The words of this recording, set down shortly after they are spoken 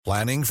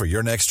Planning for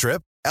your next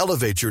trip?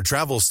 Elevate your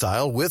travel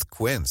style with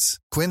Quince.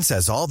 Quince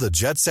has all the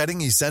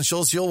jet-setting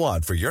essentials you'll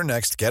want for your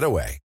next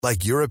getaway,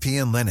 like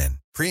European linen,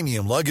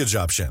 premium luggage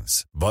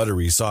options,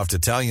 buttery soft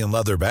Italian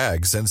leather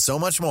bags, and so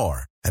much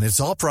more. And it's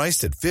all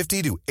priced at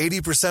 50 to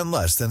 80%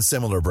 less than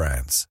similar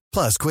brands.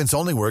 Plus, Quince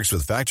only works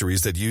with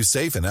factories that use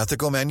safe and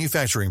ethical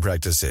manufacturing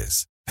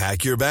practices.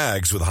 Pack your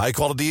bags with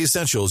high-quality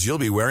essentials you'll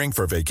be wearing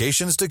for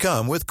vacations to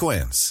come with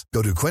Quince.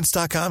 Go to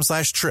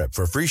quince.com/trip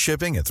for free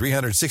shipping and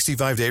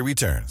 365-day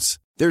returns.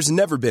 There's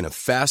never been a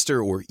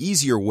faster or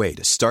easier way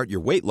to start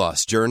your weight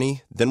loss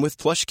journey than with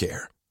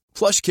PlushCare.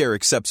 PlushCare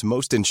accepts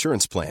most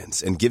insurance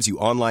plans and gives you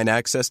online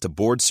access to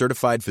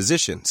board-certified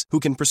physicians who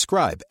can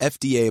prescribe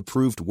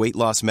FDA-approved weight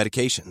loss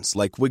medications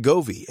like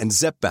Wegovy and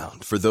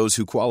Zepbound for those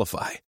who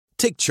qualify.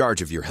 Take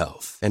charge of your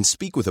health and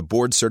speak with a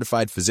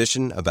board-certified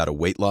physician about a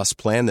weight loss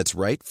plan that's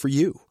right for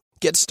you.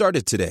 Get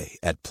started today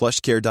at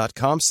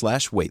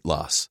plushcare.com/weight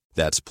loss.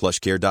 That's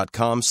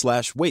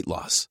plushcare.com/weight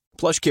loss.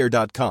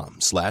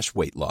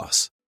 plushcare.com/weight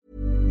loss.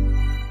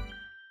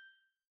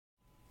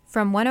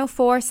 From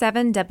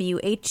 104.7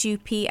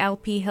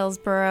 WHUP-LP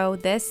Hillsborough,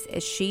 this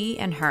is She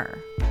and Her.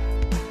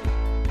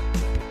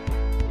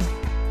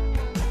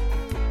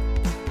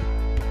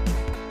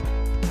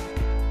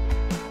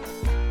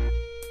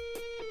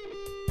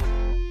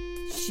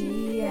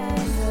 She and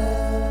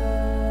Her.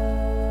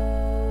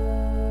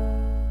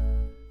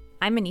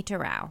 I'm Anita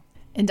Rao.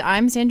 And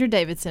I'm Sandra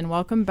Davidson.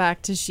 Welcome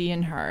back to She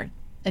and Her.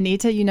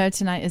 Anita, you know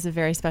tonight is a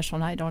very special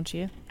night, don't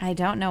you? I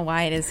don't know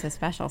why it is so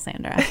special,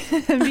 Sandra.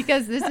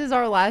 Because this is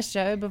our last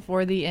show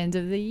before the end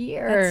of the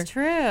year. That's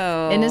true.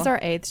 And it's our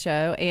 8th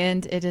show,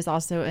 and it is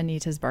also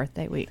Anita's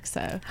birthday week.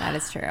 So that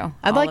is true.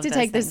 I'd like to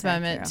take this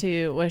moment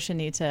to wish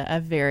Anita a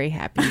very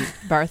happy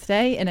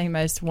birthday and a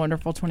most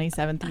wonderful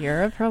 27th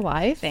year of her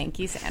life. Thank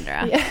you,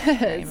 Sandra. Yes.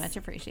 Very much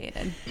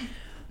appreciated.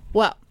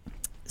 Well,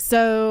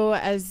 so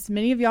as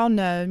many of y'all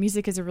know,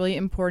 music is a really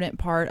important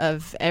part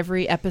of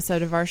every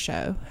episode of our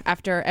show.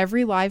 After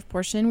every live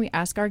portion, we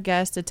ask our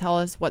guests to tell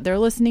us what they're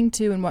listening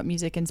to and what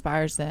music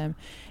inspires them.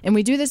 And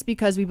we do this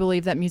because we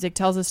believe that music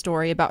tells a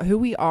story about who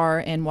we are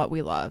and what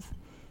we love.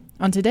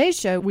 On today's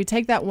show, we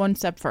take that one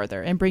step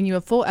further and bring you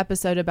a full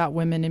episode about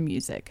women in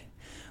music.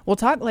 We'll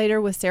talk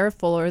later with Sarah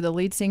Fuller, the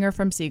lead singer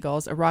from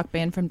Seagulls, a rock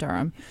band from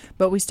Durham.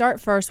 But we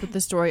start first with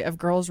the story of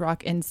Girls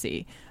Rock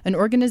NC, an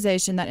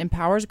organization that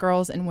empowers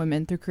girls and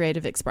women through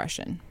creative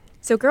expression.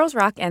 So Girls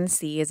Rock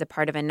NC is a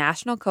part of a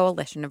national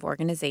coalition of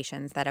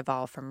organizations that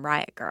evolved from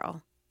Riot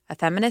Grrrl, a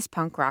feminist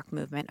punk rock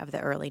movement of the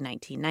early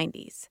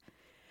 1990s.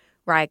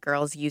 Riot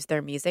Grrrls used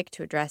their music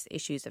to address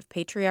issues of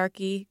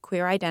patriarchy,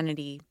 queer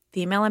identity,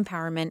 female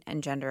empowerment,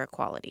 and gender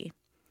equality.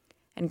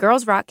 And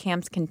Girls Rock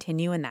camps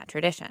continue in that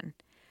tradition.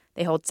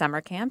 They hold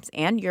summer camps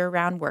and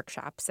year-round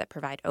workshops that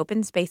provide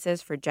open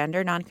spaces for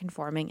gender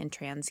nonconforming and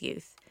trans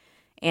youth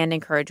and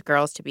encourage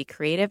girls to be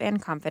creative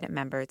and confident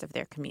members of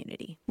their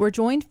community. We're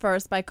joined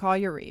first by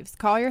Collier Reeves.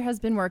 Collier has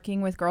been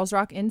working with Girls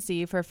Rock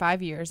NC for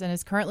 5 years and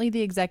is currently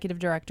the executive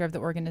director of the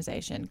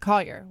organization.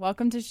 Collier,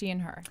 welcome to She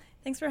and Her.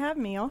 Thanks for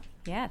having me, y'all.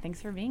 Yeah,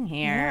 thanks for being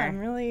here. Yeah, I'm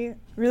really,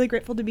 really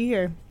grateful to be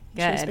here.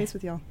 Share space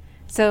with y'all.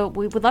 So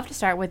we would love to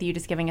start with you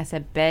just giving us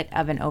a bit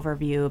of an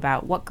overview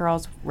about what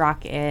Girls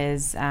Rock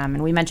is.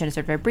 And we mentioned a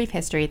sort of a brief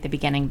history at the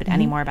beginning, but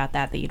any more about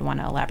that you'd want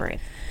to elaborate?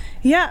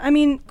 Yeah, I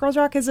mean, Girls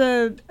Rock is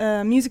a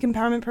music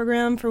empowerment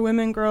program for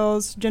women,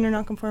 girls, gender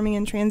nonconforming,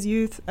 and trans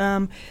youth.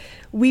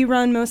 We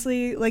run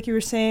mostly, like you were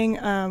saying,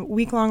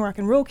 week-long rock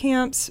and roll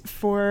camps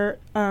for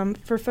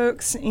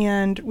folks,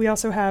 and we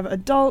also have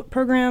adult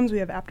programs. We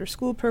have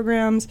after-school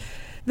programs.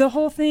 The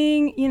whole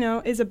thing,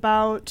 is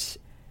about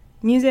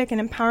music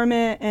and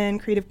empowerment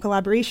and creative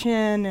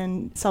collaboration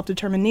and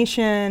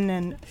self-determination,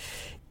 and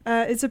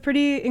it's a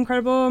pretty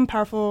incredible and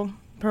powerful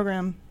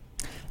program.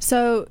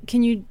 So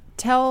can you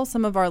tell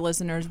some of our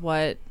listeners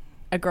what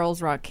a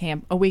Girls Rock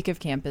camp, a week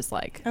of camp is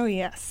like? Oh,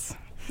 yes.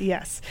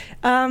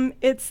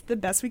 It's the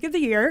best week of the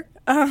year.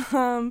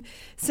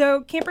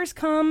 So campers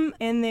come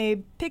and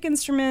they pick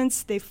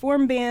instruments, they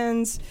form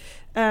bands.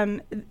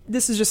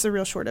 This is just the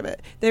real short of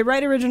it. They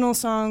write original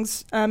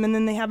songs, and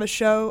then they have a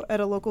show at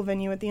a local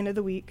venue at the end of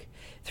the week.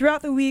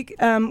 Throughout the week,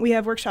 we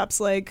have workshops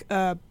like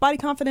body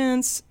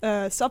confidence,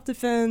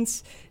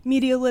 self-defense,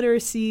 media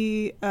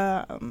literacy,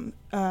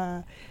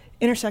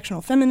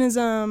 intersectional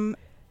feminism.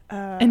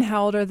 And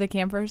how old are the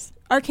campers?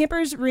 Our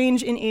campers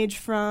range in age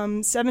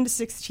from 7 to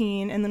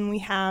 16, and then we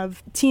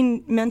have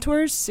teen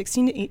mentors,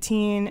 16 to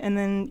 18, and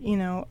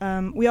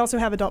then, we also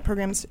have adult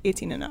programs,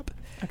 18 and up.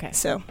 Okay.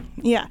 So,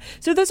 yeah.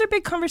 So those are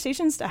big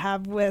conversations to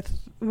have with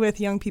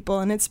young people,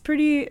 and it's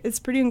pretty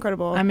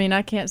incredible. I mean,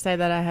 I can't say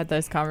that I had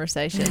those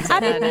conversations.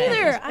 I didn't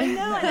either. I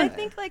know. And I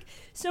think,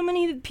 so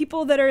many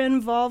people that are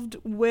involved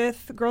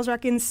with Girls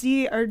Rock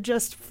NC are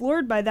just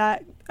floored by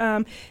that,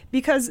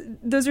 because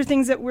those are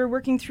things that we're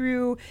working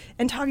through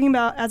and talking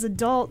about as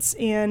adults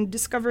and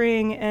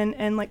discovering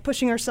and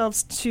pushing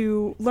ourselves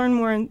to learn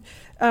more.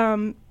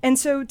 And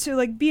so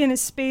to be in a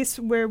space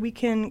where we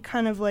can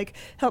kind of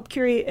help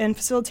curate and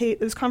facilitate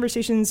those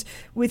conversations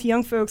with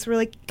young folks, we're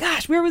like,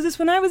 gosh, where was this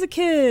when I was a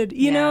kid? did,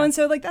 you know? And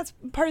so, like, that's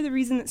part of the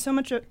reason that so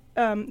much,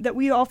 that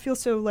we all feel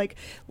so, like,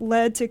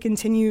 led to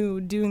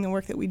continue doing the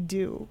work that we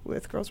do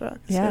with Girls Rock.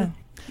 Yeah. So.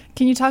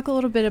 Can you talk a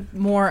little bit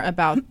more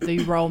about the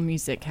role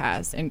music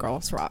has in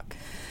Girls Rock?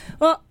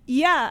 Well,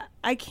 yeah,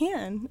 I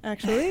can,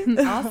 actually.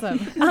 Awesome.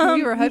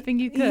 We were hoping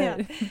you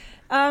could.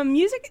 Yeah.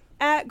 Music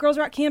at Girls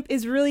Rock Camp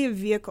is really a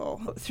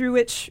vehicle through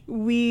which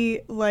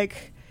we,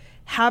 like,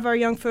 have our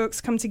young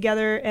folks come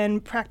together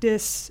and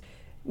practice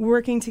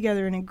working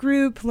together in a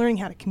group, learning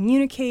how to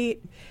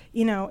communicate.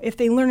 You know, if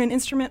they learn an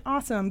instrument,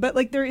 awesome. But,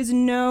 like, there is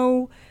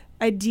no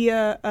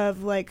idea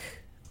of, like,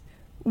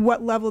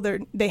 what level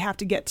they have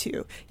to get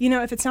to. You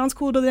know, if it sounds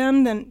cool to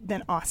them,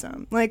 then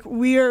awesome. Like,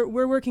 we're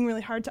working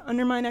really hard to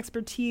undermine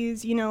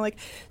expertise. You know, like,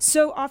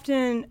 so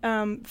often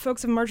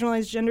folks of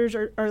marginalized genders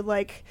are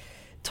like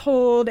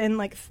told and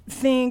like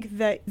think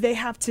that they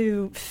have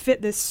to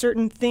fit this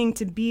certain thing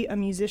to be a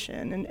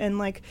musician. And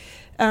like,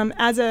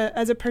 as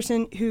a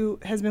person who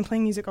has been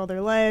playing music all their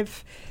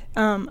life,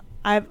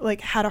 I've like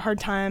had a hard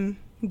time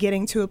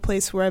getting to a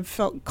place where I've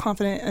felt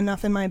confident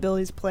enough in my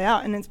abilities to play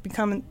out. And it's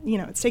become, you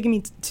know, it's taken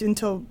me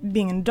until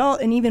being an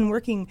adult and even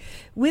working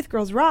with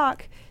Girls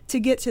Rock to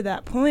get to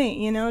that point,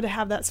 you know, to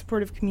have that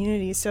supportive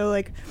community. So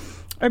like,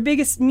 our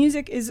biggest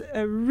music is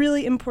a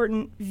really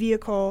important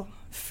vehicle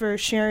for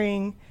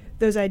sharing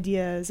those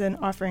ideas and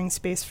offering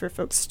space for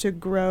folks to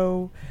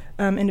grow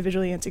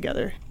individually and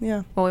together.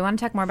 Yeah. Well, we want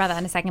to talk more about that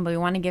in a second, but we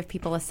want to give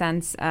people a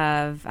sense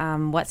of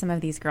what some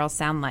of these girls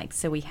sound like.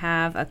 So we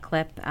have a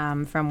clip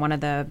from one of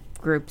the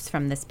groups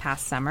from this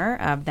past summer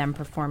of them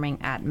performing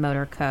at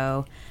Motor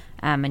Co.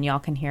 And y'all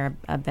can hear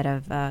a bit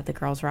of the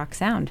Girls Rock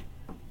sound.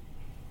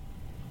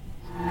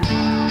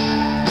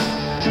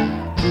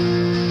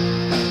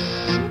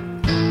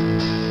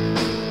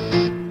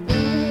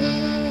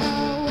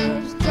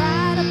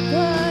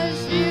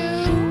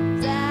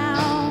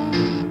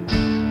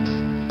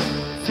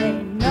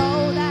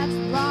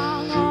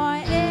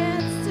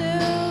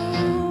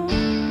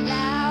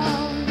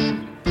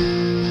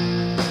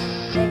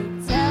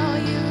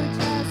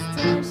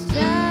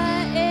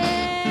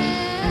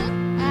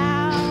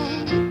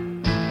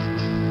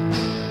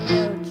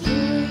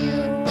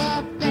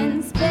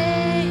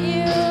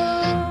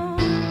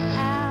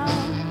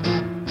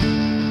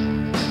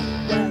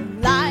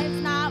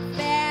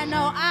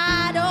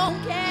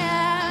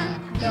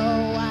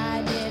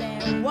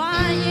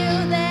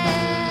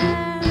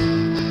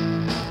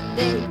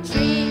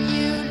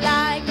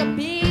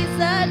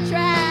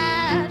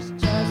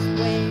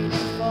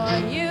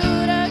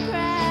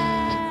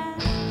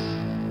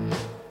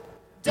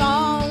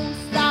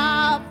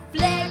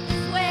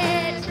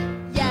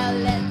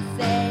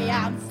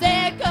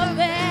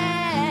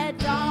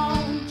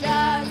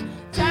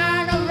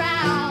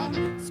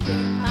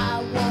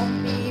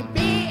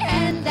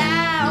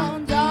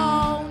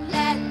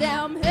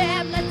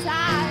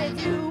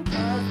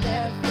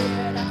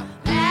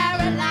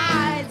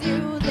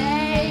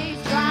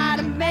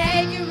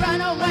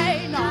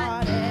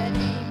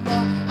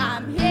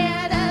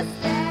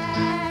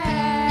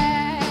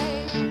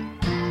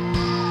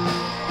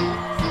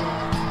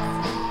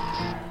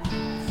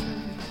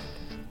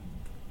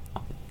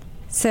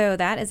 So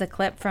that is a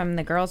clip from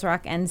the Girls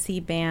Rock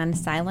NC band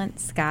Silent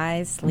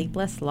Skies,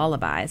 Sleepless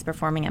Lullabies,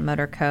 performing at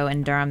Motor Co.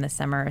 in Durham this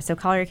summer. So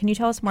Collier, can you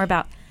tell us more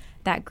about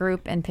that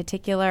group in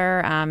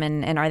particular,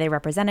 and are they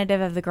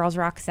representative of the Girls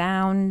Rock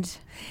sound?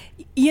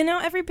 You know,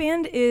 every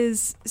band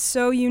is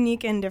so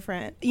unique and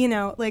different. You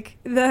know, like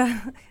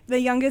the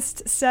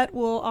youngest set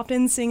will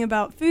often sing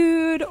about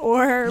food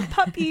or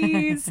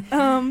puppies,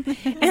 and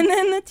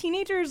then the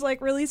teenagers like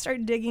really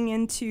start digging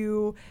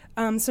into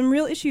some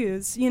real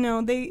issues. You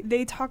know,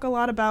 they talk a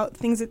lot about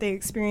things that they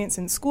experience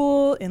in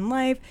school, in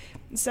life,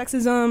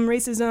 sexism,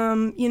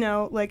 racism, you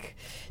know, like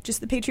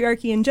just the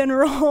patriarchy in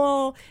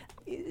general.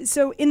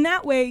 So in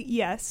that way,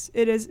 yes,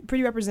 it is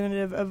pretty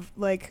representative of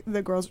like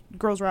the girls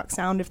rock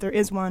sound, if there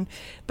is one.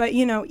 But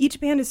you know, each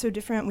band is so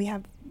different. We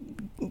have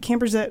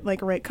campers that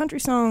like write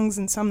country songs,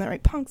 and some that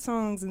write punk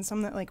songs, and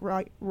some that like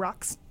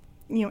rocks,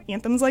 you know,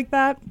 anthems like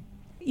that.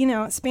 You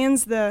know, it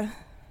spans the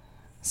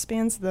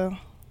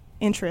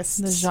interests.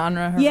 The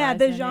genre horizon. Yeah,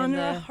 the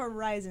genre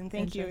horizon.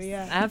 Thank you.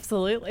 Yeah.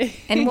 Absolutely.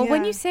 And well,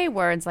 when you say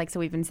words like, so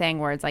we've been saying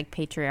words like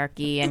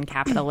patriarchy and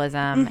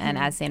capitalism, and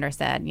as Sandra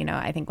said, you know,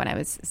 I think when I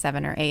was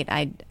 7 or 8,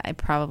 I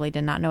probably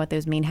did not know what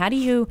those mean. How do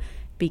you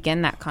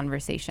begin that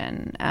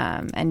conversation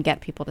and get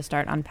people to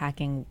start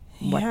unpacking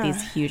what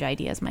these huge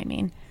ideas might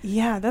mean?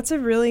 Yeah, that's a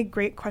really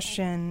great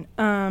question.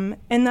 And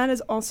that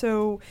is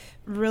also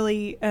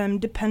really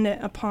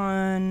dependent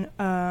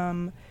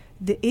upon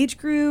the age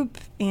group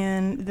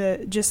and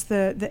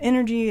the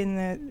energy, and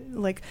the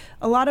like.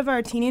 A lot of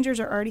our teenagers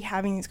are already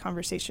having these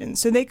conversations,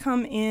 so they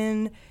come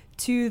in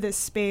to this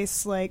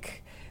space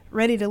like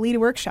ready to lead a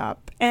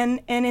workshop, and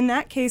in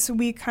that case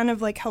we kind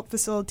of like help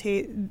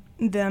facilitate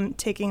them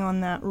taking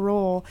on that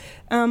role.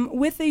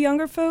 With the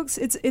younger folks,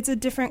 it's a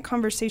different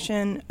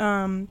conversation,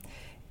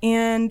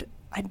 and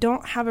I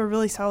don't have a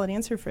really solid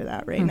answer for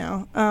that right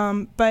now.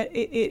 But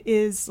it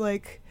is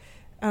like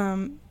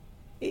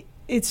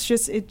it's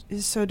just, it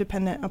is so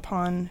dependent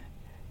upon,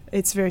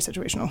 it's very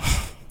situational.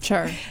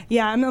 Sure.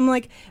 Yeah, I'm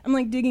like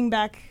digging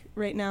back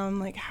right now. I'm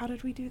like, how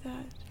did we do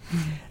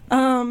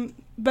that?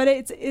 But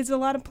it's a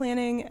lot of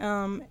planning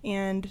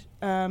and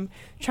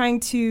trying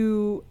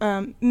to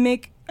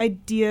make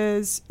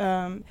ideas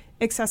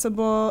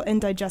accessible and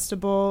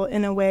digestible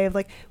in a way of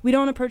like, we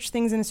don't approach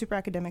things in a super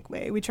academic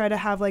way. We try to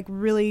have like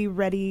really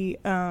ready,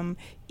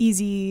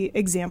 easy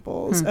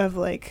examples of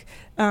like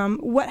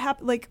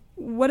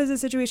what is a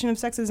situation of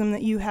sexism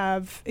that you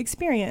have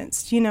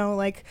experienced? You know,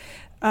 like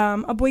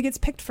a boy gets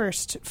picked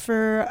first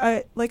for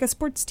a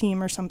sports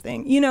team or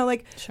something. You know,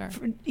 like sure.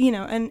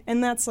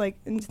 And that's like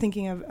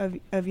thinking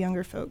of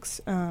younger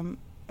folks.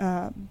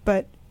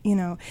 But you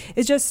know,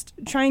 it's just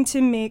trying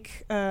to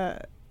make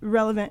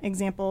relevant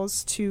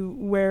examples to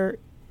where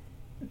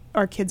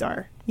our kids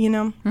are, you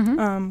know?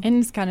 And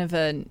it's kind of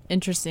an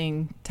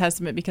interesting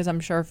testament because I'm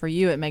sure for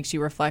you it makes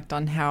you reflect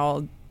on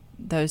how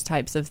those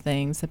types of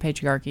things, the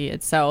patriarchy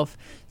itself,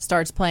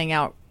 starts playing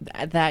out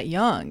at that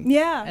young.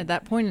 Yeah. At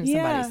that point in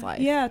somebody's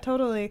life. Yeah,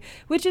 totally.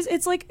 Which is,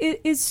 it's like,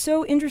 it is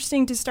so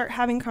interesting to start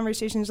having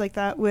conversations like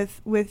that with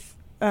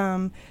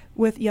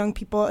young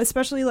people,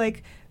 especially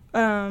like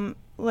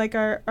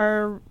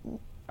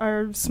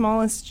our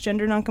smallest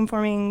gender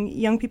nonconforming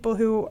young people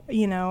who,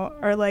 you know,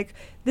 are like,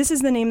 this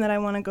is the name that I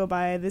want to go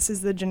by. This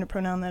is the gender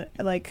pronoun that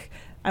like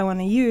I want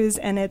to use.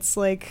 And it's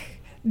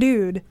like,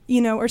 dude,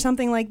 you know, or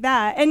something like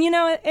that. And, you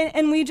know,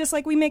 and we just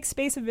like, we make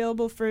space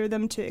available for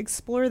them to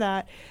explore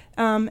that.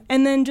 And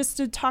then just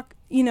to talk,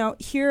 you know,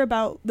 hear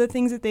about the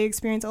things that they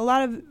experience. A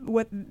lot of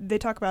what they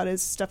talk about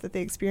is stuff that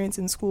they experience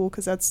in school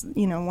because that's,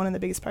 you know, one of the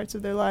biggest parts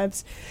of their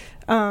lives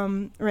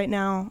right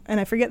now. And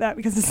I forget that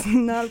because it's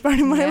not a part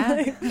of my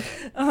life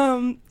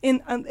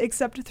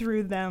except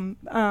through them.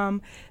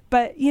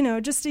 But, you know,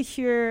 just to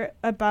hear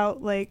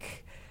about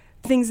like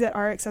things that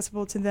are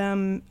accessible to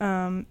them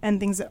and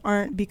things that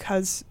aren't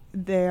because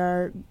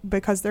they're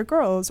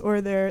girls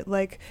or they're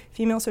like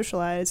female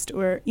socialized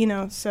or, you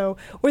know, so,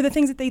 or the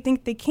things that they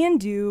think they can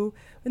do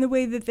in the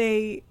way that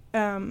they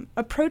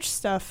approach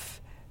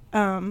stuff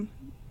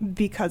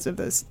because of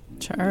those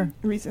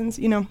reasons,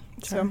 you know.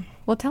 So,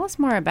 well, tell us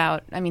more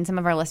about, I mean, some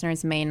of our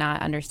listeners may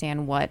not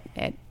understand what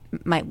it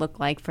might look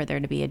like for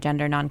there to be a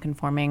gender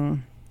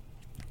nonconforming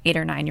 8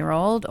 or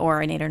 9-year-old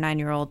or an 8 or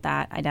 9-year-old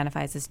that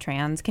identifies as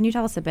trans. Can you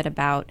tell us a bit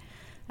about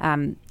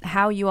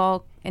how you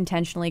all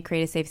intentionally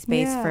create a safe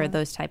space for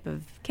those type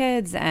of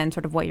kids and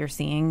sort of what you're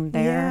seeing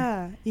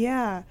there?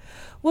 Yeah.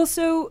 Well,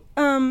 so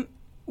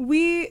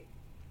we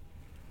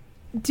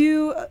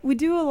do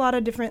a lot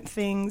of different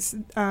things.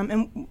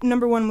 And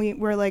number one,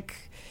 we're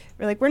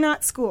we're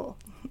not school.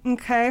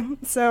 Okay.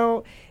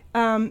 So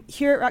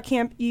here at Rock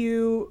Camp,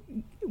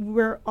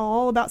 we're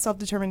all about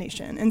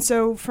self-determination. And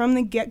so from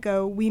the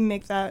get-go, we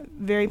make that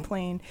very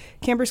plain.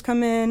 Campers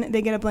come in,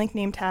 they get a blank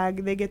name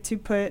tag. They get to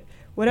put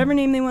whatever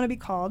name they want to be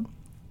called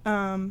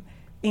and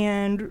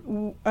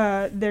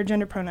their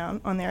gender pronoun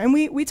on there. And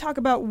we talk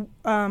about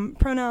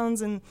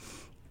pronouns and,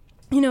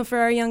 you know, for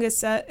our youngest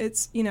set,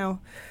 it's, you know,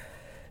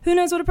 who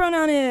knows what a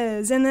pronoun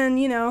is? And then,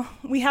 you know,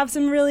 we have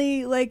some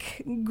really,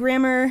 like,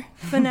 grammar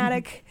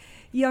fanatic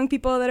young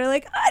people that are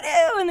like, I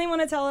do, and they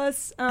want to tell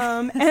us.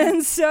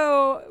 And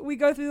so we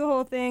go through the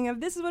whole thing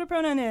of this is what a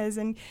pronoun is,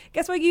 and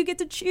guess what, you get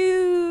to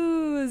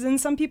choose. And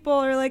some people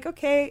are like,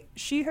 okay,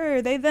 she,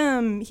 her, they,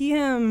 them, he,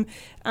 him.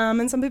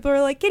 And some people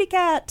are like, kitty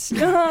cat.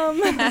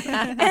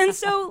 And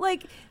so,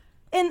 like,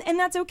 and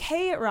that's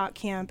okay at Rock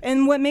Camp.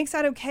 And what makes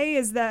that okay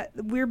is that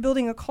we're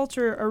building a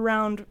culture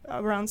around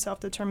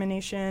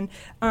self-determination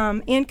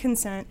and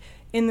consent.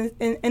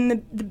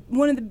 And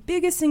one of the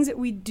biggest things that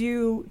we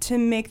do to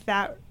make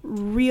that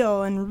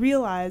real and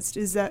realized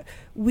is that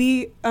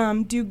we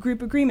do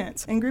group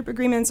agreements. And group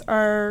agreements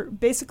are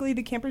basically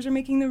the campers are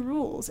making the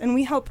rules. And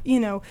we help, you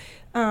know,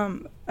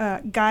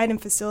 guide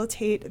and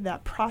facilitate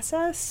that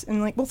process.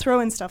 And, like, we'll throw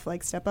in stuff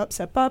like step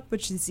up,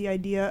 which is the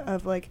idea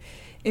of, like,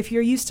 if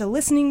you're used to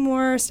listening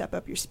more, step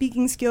up your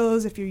speaking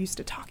skills. If you're used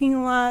to talking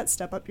a lot,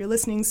 step up your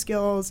listening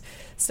skills.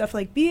 Stuff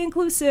like be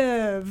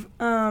inclusive.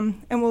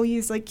 And we'll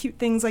use, like, cute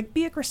things like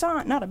be a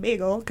croissant, not a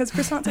bagel, because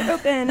croissants are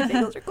open and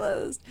bagels are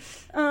closed.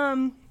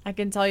 I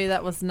can tell you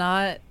that was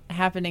not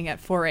happening at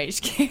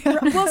 4-H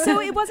camp. Well, so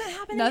it wasn't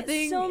happening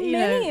Nothing, at so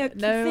many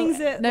things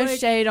that, no like,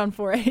 shade on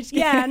 4-H camp.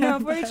 Yeah, no,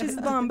 4-H is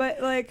the bomb, but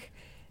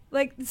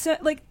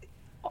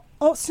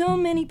so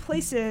many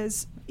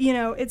places, you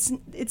know,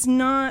 it's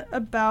not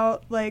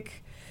about,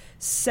 like,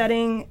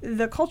 setting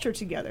the culture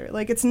together.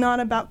 Like, it's not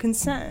about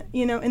consent,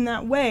 you know, in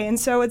that way. And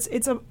so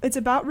it's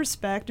about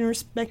respect and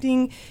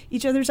respecting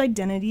each other's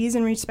identities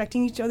and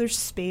respecting each other's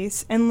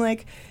space. And,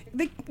 like,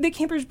 the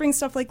campers bring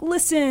stuff like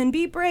listen,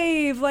 be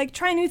brave, like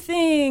try new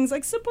things,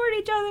 like support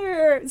each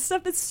other,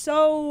 stuff that's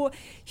so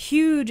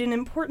huge and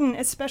important,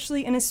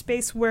 especially in a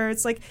space where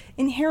it's like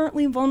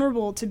inherently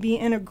vulnerable to be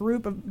in a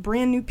group of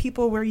brand new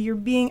people where you're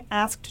being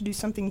asked to do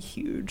something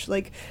huge,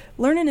 like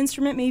learn an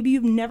instrument. Maybe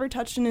you've never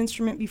touched an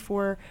instrument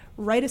before,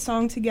 write a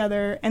song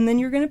together, and then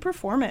you're going to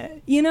perform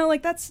it, you know,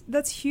 like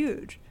that's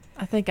huge.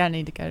 I think I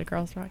need to go to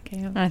Girls Rock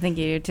Camp. I think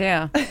you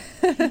do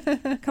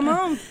too. Come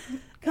on.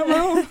 Come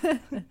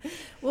on.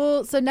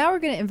 Well, so now we're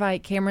going to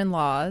invite Cameron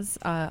Laws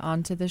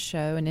onto the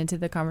show and into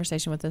the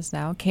conversation with us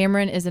now.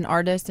 Cameron is an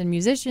artist and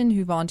musician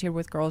who volunteered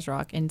with Girls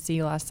Rock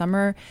NC last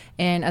summer.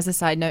 And as a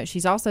side note,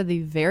 she's also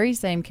the very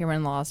same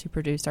Cameron Laws who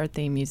produced our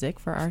theme music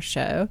for our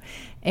show.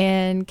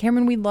 And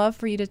Cameron, we'd love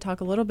for you to talk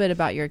a little bit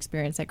about your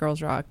experience at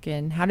Girls Rock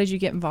and how did you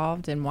get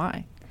involved and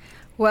why?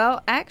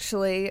 Well,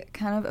 actually,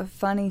 kind of a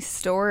funny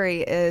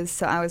story is,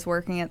 so I was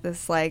working at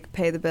this, like,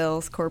 pay the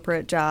bills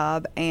corporate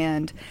job,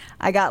 and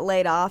I got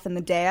laid off, and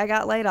the day I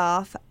got laid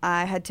off,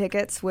 I had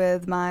tickets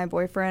with my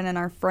boyfriend and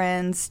our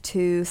friends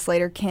to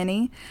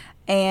Slater-Kinney,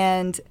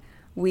 and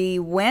we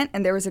went,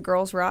 and there was a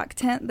Girls Rock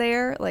tent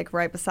there, like,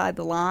 right beside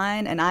the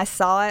line, and I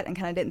saw it and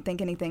kind of didn't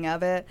think anything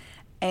of it.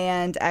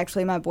 And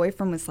actually, my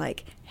boyfriend was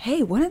like,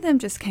 hey, one of them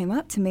just came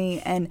up to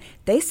me, and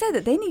they said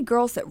that they need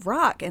girls that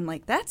rock, and,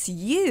 like, that's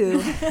you.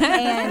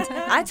 And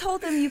I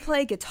told them you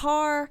play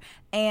guitar,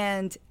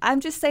 and I'm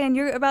just saying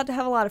you're about to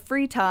have a lot of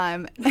free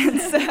time. And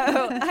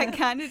so I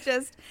kind of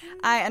just,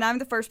 and I'm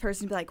the first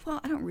person to be like, well,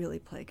 I don't really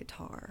play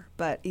guitar,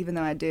 but even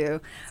though I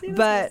do.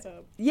 But,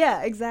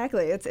 yeah,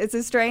 exactly. It's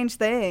a strange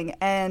thing.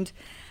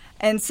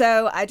 And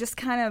so I just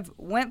kind of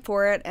went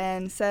for it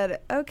and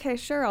said, okay,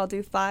 sure, I'll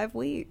do 5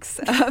 weeks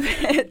of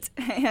it.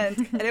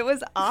 And it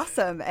was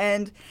awesome.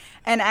 And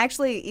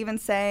actually, even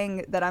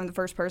saying that I'm the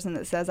first person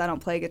that says I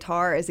don't play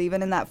guitar is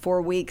even in that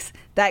 4 weeks,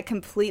 that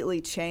completely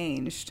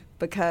changed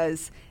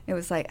because it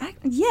was like,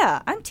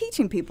 I'm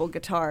teaching people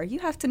guitar. You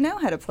have to know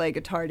how to play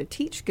guitar to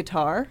teach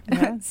guitar.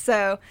 Yeah.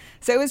 So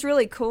it was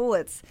really cool.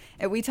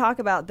 We talk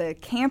about the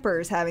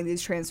campers having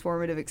these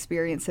transformative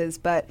experiences,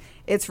 but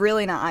it's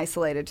really not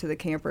isolated to the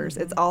campers.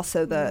 Mm-hmm. It's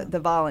also the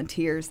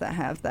volunteers that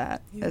have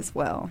that as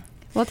well.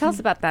 Well, tell us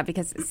about that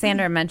because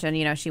Sandra mentioned,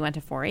 she went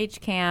to 4-H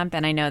camp,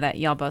 and I know that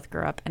y'all both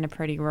grew up in a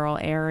pretty rural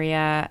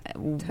area.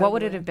 Totally. What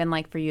would it have been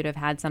like for you to have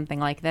had something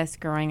like this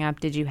growing up?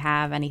 Did you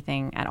have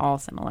anything at all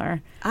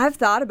similar? I've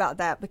thought about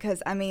that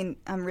because, I'm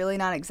really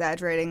not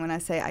exaggerating when I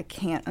say I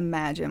can't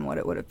imagine what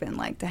it would have been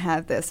like to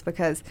have this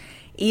because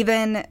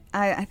even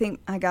I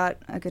think I got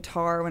a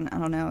guitar when,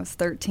 I was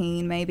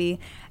 13 maybe,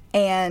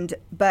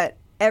 but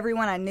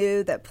everyone I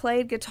knew that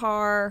played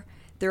guitar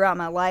throughout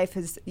my life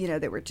is,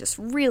 they were just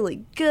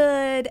really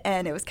good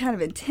and it was kind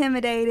of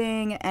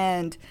intimidating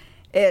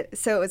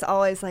so it was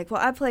always like,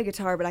 well, I play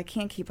guitar, but I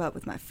can't keep up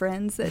with my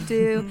friends that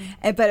do.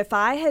 But if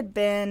I had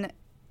been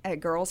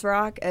at Girls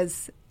Rock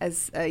as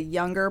a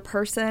younger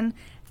person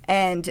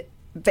been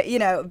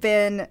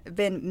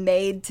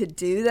made to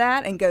do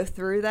that and go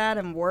through that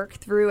and work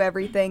through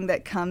everything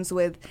that comes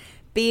with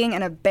being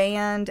in a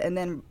band and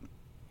then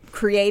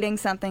creating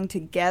something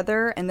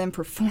together and then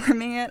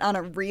performing it on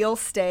a real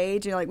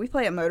stage. Like we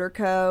play at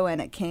Motorco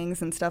and at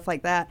King's and stuff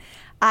like that.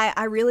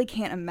 I really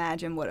can't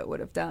imagine what it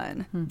would have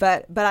done.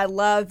 But I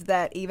love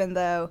that even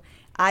though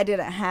I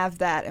didn't have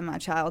that in my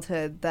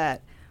childhood,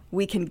 that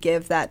we can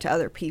give that to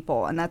other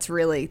people. And that's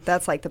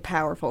like the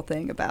powerful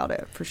thing about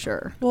it, for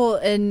sure. Well,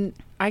 and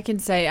I can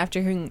say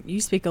after hearing you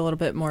speak a little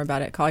bit more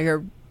about it,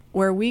 Collier,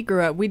 where we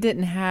grew up, we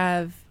didn't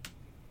have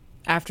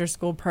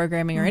after-school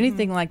programming or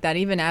anything like that,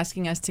 even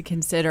asking us to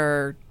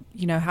consider,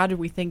 how do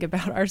we think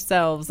about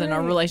ourselves and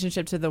our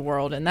relationship to the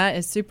world, and that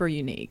is super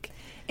unique.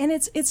 And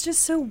it's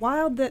just so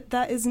wild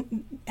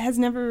has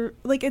never,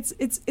 like,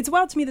 it's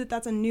wild to me that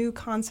that's a new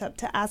concept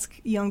to ask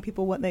young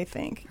people what they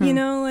think.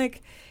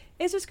 Like,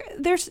 it's just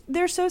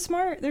they're so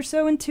smart, they're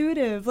so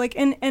intuitive, like,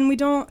 and we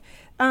don't,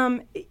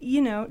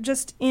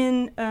 just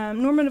in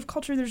normative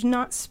culture, there's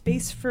not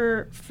space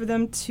for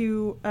them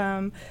to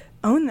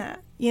own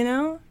that,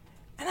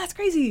 And that's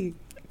crazy.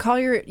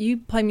 Collier, you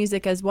play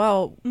music as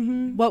well.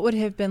 Mm-hmm. What would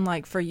it have been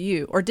like for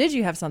you? Or did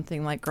you have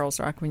something like Girls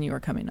Rock when you were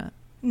coming up?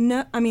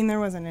 No, there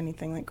wasn't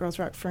anything like Girls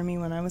Rock for me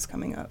when I was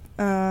coming up.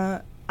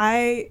 I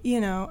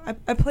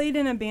played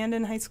in a band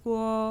in high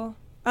school.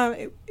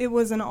 It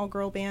was an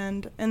all-girl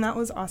band, and that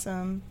was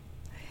awesome.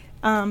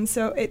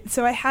 So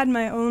I had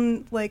my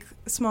own, like,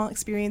 small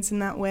experience in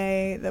that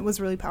way that was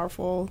really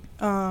powerful.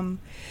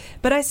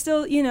 But I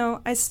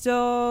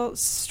still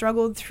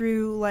struggled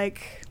through,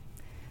 like,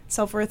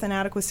 self-worth and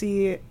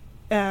adequacy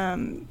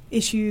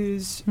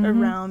issues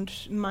around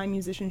my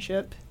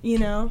musicianship,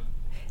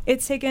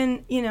 It's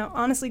taken,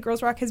 honestly,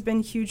 Girls Rock has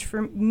been huge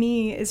for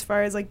me as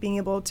far as, like, being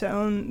able to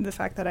own the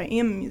fact that I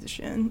am a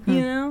musician,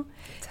 Totally.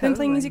 I've been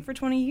playing music for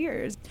 20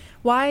 years.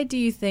 Why do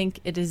you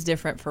think it is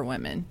different for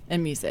women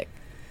in music?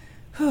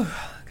 Oh,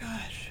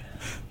 gosh.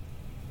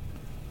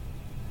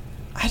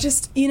 I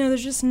just,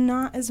 there's just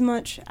not as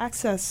much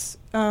access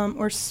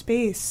or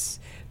space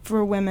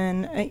for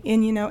women,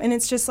 and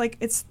it's just like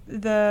it's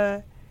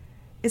the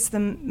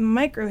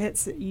micro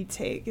hits that you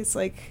take. It's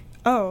like,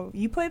 oh,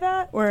 you play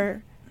that,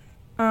 or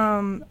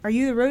are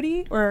you the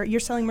roadie, or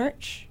you're selling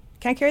merch?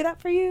 Can I carry that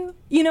for you?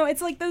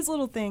 It's like those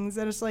little things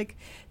that is like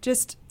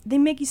just they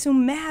make you so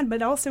mad,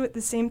 but also at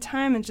the same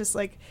time it's just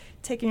like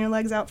taking your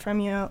legs out from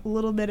you a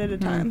little bit at a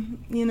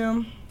time.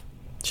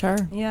 Sure.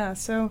 Yeah.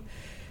 So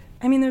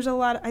I mean,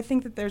 I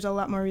think that there's a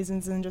lot more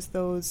reasons than just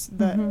those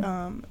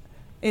that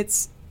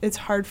it's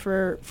hard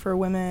for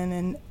women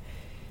and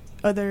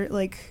other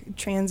like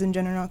trans and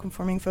gender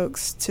nonconforming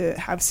folks to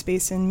have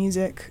space in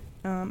music.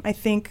 I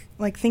think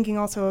like thinking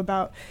also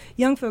about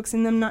young folks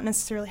and them not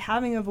necessarily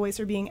having a voice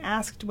or being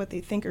asked what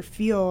they think or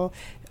feel.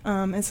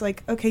 It's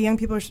like, okay, young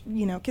people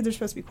are, kids are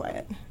supposed to be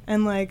quiet,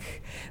 and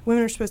like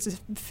women are supposed to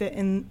fit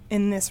in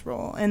this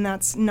role, and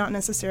that's not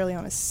necessarily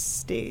on a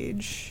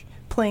stage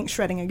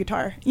shredding a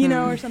guitar,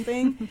 or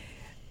something.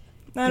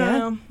 I don't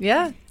know.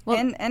 Yeah. Well,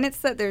 and it's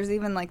that there's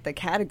even like the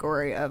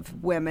category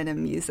of women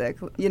in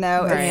music, Right.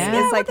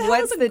 It's like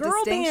what's the girl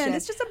distinction? Band?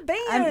 It's just a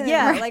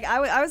band. Like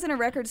I was in a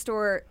record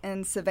store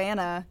in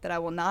Savannah that I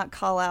will not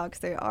call out because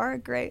they are a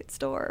great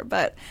store,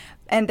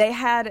 and they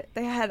had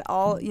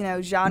all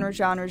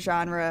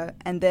genre,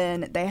 and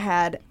then they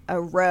had a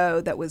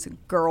row that was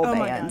girl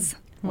bands.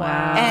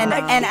 Wow.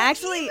 And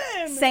actually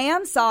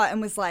Sam saw it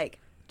and was like,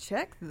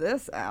 check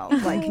this out.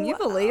 Like, can you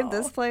believe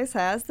this place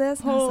has this?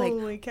 And I was Holy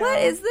like, cow. what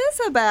is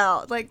this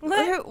about? Like,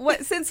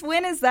 what? Since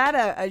when is that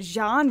a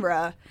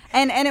genre?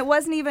 And it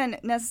wasn't even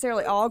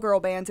necessarily all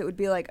girl bands. It would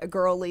be like a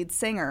girl lead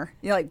singer.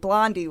 Like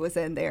Blondie was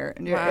in there.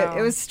 And Wow.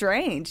 it was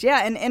strange.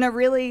 Yeah, and in a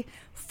really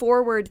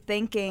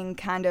forward-thinking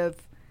kind of,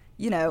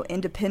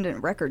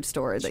 independent record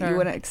store that you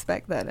wouldn't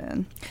expect that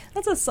in.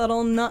 That's a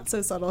subtle, not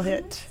so subtle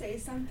hit. Say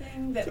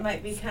something that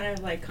might be kind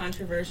of like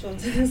controversial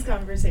to this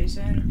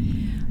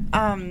conversation.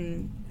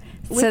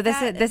 So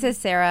this is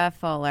Sarah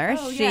Fuller.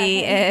 Oh,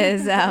 she yeah.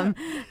 is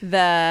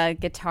the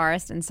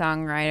guitarist and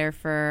songwriter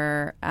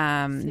for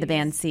the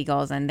band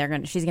Seagulls,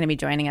 and she's gonna be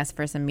joining us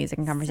for some music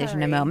and conversation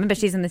in a moment. But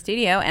she's in the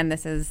studio, and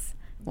this is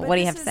what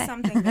do you have to say? This is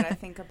something that I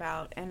think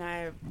about, and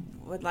I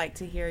would like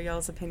to hear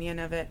y'all's opinion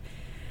of it.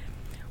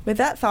 With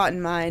that thought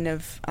in mind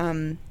of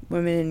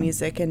women in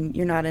music, and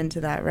you're not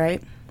into that,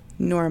 right?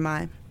 Nor am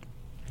I.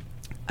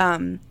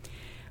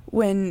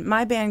 When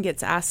my band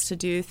gets asked to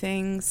do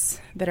things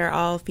that are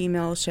all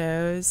female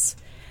shows,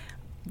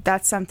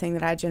 that's something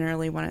that I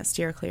generally want to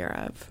steer clear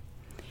of,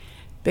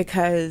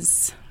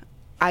 because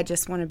I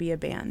just want to be a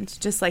band,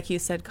 just like you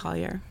said,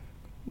 Collier.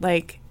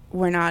 Like,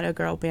 we're not a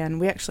girl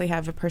band. We actually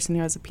have a person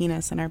who has a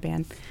penis in our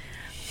band,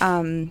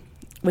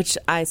 which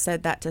I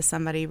said that to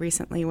somebody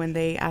recently when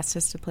they asked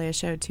us to play a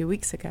show 2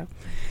 weeks ago.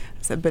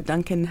 I said, but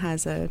Duncan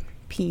has a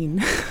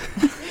peen.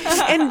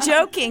 And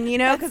joking,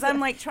 because I'm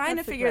like trying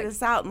to figure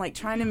this out and like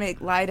trying to make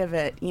light of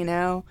it,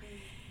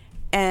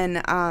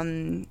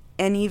 and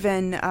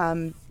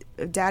even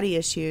Daddy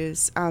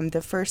Issues,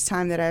 the first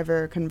time that I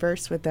ever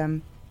conversed with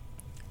them,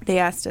 they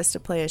asked us to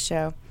play a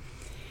show,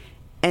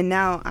 and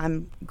now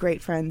I'm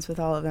great friends with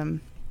all of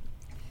them.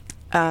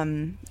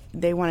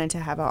 They wanted to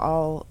have an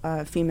all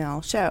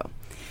female show,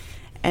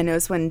 and it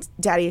was when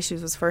Daddy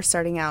Issues was first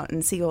starting out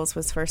and Seagulls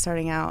was first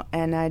starting out,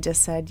 and I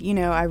just said,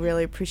 I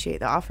really appreciate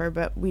the offer,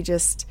 but we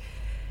just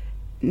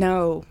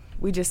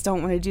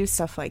don't want to do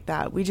stuff like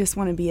that. We just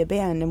want to be a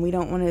band, and we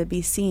don't want to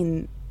be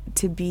seen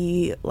to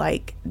be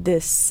like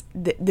this.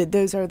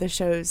 Those are the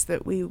shows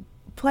that we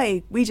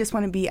play. We just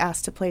want to be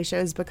asked to play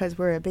shows because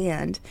we're a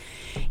band,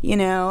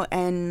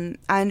 and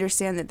I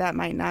understand that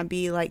might not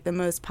be like the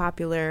most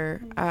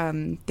popular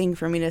thing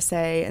for me to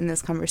say in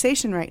this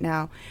conversation right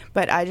now,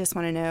 but I just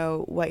want to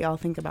know what y'all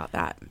think about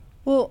that.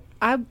 Well,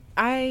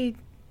 I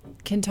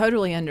can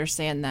totally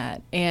understand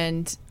that.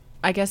 And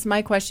I guess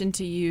my question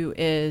to you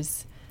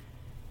is,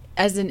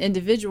 as an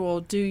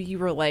individual, do you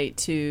relate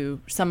to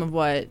some of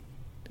what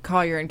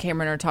Collier and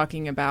Cameron are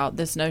talking about,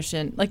 this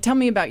notion? Like, tell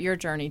me about your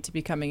journey to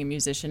becoming a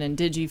musician, and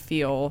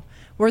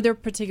were there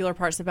particular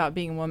parts about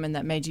being a woman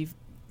that make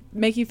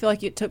you feel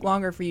like it took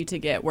longer for you to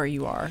get where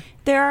you are?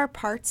 There are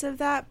parts of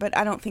that, but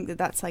I don't think that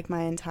that's like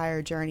my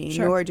entire journey,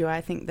 Sure. Nor do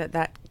I think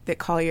that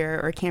Collier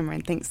or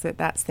Cameron thinks that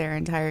that's their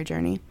entire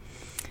journey.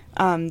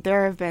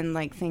 There have been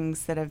like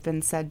things that have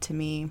been said to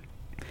me,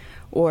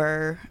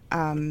 or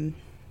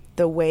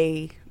the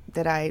way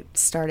that I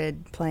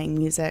started playing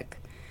music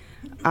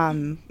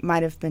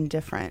might have been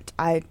different.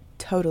 I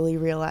totally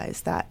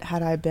realized that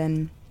had I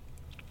been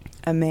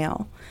a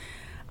male.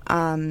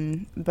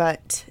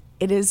 But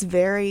it is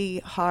very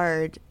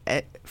hard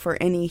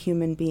for any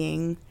human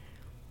being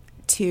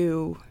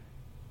to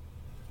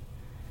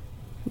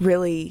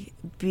really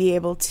be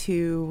able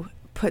to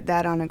put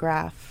that on a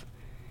graph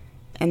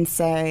and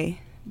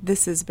say,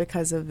 this is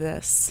because of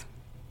this,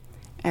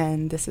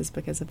 and this is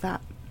because of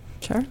that.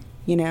 Sure.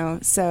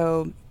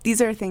 So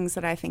these are things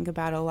that I think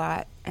about a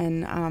lot,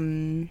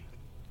 and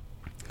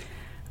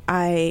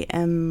I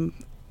am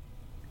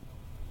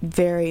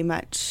very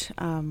much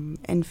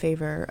in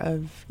favor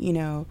of,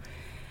 the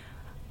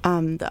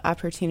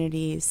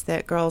opportunities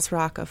that Girls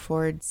Rock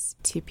affords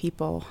to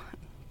people.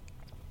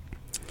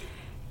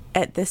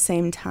 At the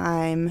same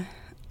time,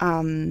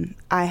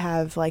 I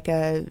have like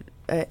a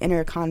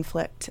inner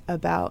conflict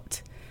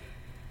about,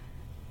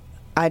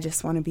 I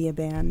just want to be a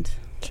band.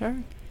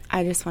 Sure.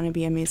 I just want to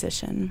be a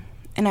musician.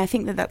 And I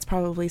think that that's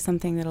probably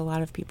something that a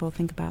lot of people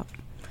think about.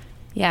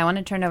 Yeah, I want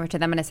to turn over to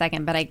them in a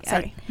second, but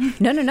Sorry.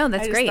 No, that's I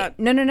just great. thought-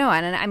 No.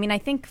 And I mean, I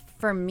think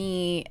for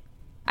me,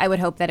 I would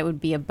hope that it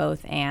would be a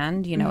both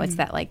and, you know, it's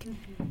that like,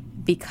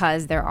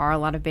 because there are a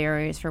lot of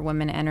barriers for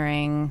women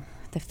entering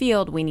the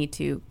field, we need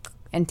to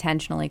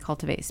intentionally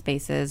cultivate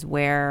spaces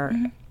where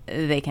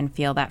they can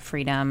feel that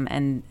freedom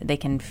and they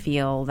can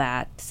feel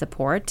that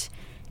support.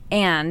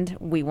 And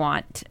we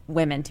want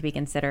women to be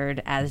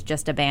considered as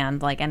just a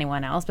band like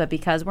anyone else. But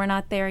because we're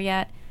not there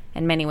yet,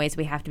 in many ways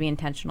we have to be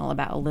intentional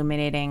about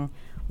illuminating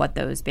what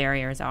those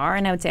barriers are.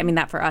 And I would say, I mean,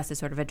 that for us is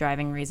sort of a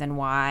driving reason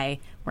why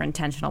we're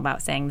intentional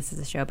about saying this is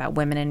a show about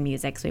women in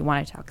music. So we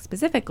want to talk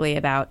specifically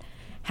about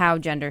how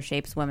gender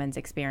shapes women's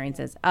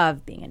experiences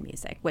of being in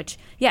music, which,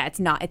 yeah,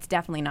 it's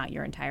definitely not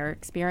your entire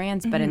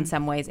experience, but in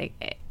some ways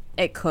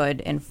it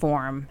could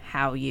inform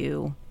how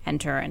you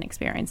enter and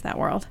experience that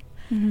world.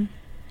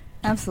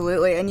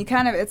 Absolutely. And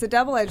it's a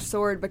double-edged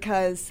sword,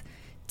 because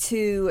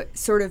to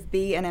sort of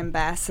be an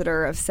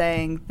ambassador of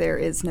saying there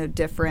is no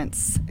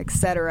difference,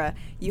 etc.,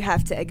 you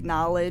have to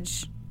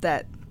acknowledge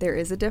that there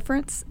is a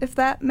difference, if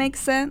that makes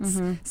sense.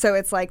 So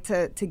it's like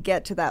to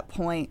get to that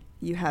point,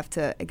 you have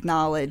to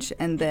acknowledge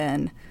and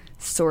then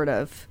sort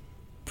of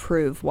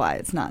prove why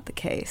it's not the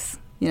case,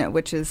 you know,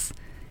 which is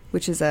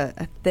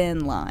a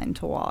thin line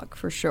to walk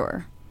for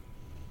sure.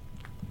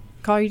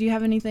 Collier, do you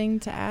have anything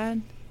to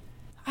add?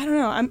 I don't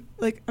know.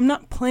 I'm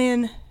not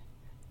playing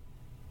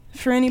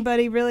for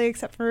anybody really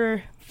except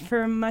for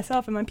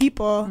myself and my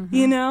people,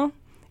 you know?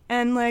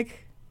 And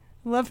like,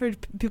 I love for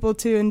people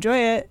to enjoy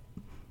it,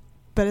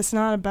 but it's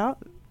not about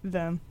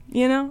them,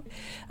 you know?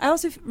 I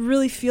also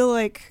really feel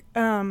like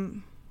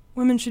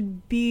women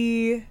should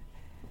be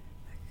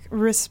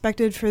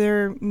respected for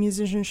their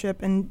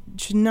musicianship and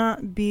should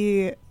not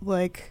be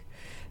like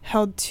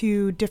held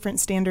to different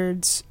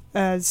standards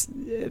as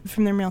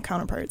from their male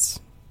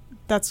counterparts.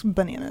 That's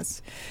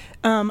bananas.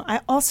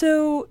 I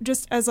also,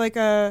 just as like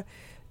a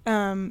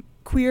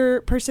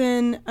queer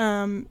person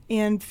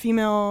and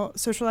female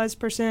socialized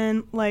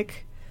person,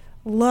 like,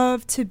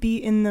 love to be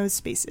in those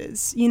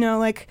spaces. You know,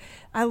 like,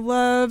 I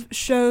love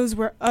shows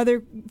where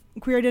other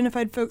queer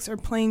identified folks are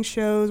playing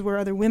shows, where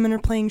other women are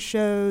playing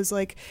shows.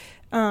 Like,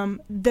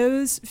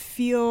 those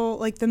feel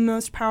like the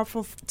most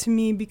powerful to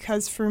me,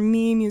 because for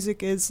me,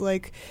 music is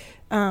like,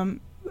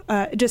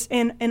 just,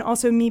 and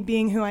also me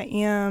being who I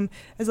am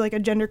as like a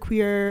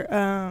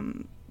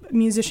genderqueer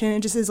musician,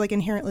 it just is like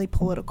inherently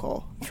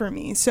political for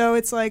me. So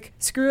it's like,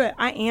 screw it,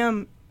 I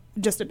am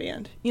just a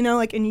band, you know,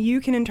 like, and you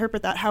can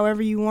interpret that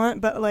however you want,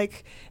 but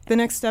like, the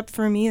next step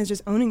for me is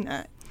just owning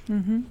that.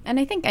 And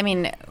I think, I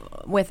mean,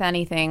 with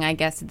anything, I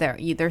guess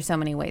there's so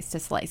many ways to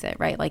slice it,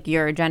 right? Like,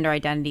 your gender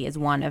identity is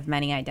one of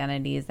many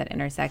identities that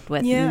intersect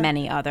with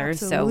many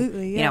others.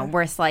 Absolutely, so, you know,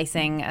 we're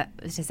slicing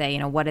to say, you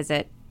know, what is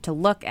it to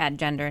look at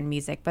gender in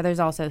music, but there's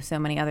also so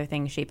many other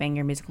things shaping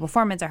your musical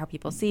performance or how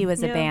people see you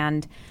as a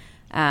band.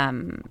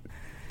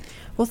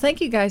 Well, thank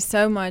you guys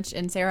so much.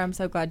 And Sarah, I'm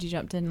so glad you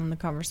jumped in on the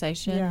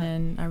conversation,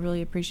 and I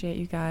really appreciate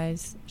you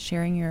guys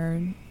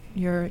sharing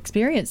your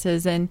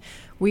experiences. And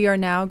we are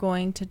now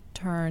going to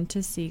turn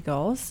to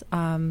Seagulls.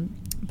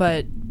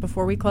 But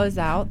before we close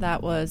out,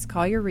 that was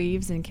Collier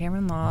Reeves and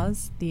Cameron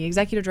Laws, the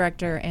executive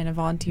director and a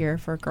volunteer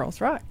for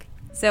Girls Rock.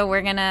 So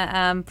we're going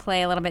to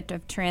play a little bit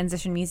of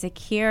transition music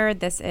here.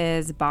 This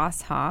is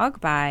Boss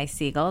Hog by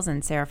Seagulls,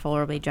 and Sarah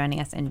Fuller will be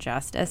joining us in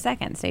just a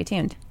second. Stay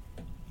tuned.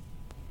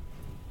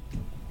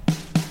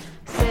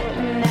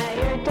 Sitting at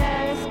your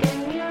desk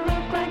and you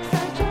look like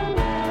such a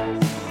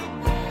mess.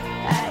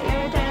 At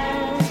your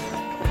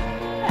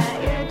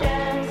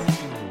desk,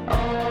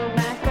 old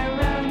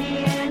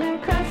macaroni in a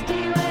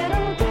crusty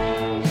little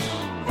dish.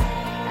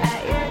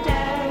 At your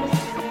desk,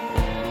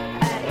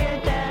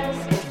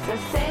 it's the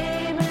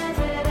same as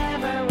it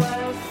ever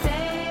was,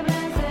 same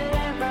as it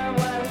ever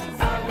was.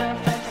 I'll go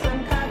fetch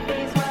some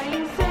copies while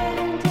you sit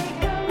and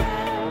take a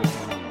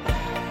rest.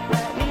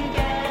 Let me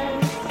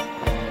guess.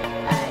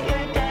 At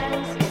your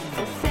desk, it's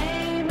the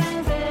same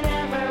as it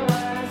ever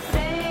was,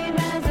 same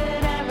as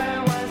it ever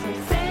was. I'm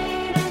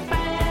sane if I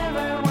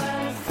ever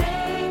was,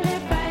 sane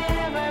if I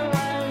ever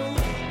was.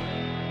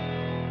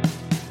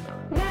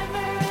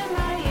 Never in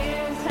my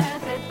years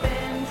has it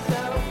been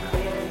so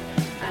clear.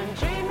 I'm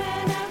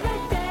dreaming of a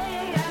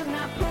day I'm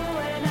not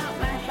pulling out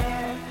my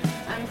hair.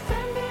 I'm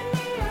sending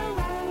me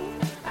away.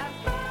 I've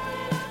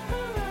fallen off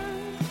the run.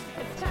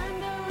 It's time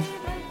to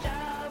leave the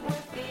job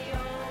with the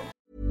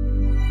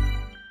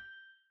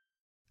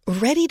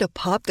old. Ready to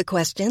pop the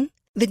question?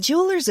 The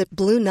jewelers at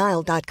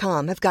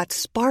BlueNile.com have got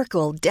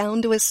sparkle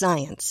down to a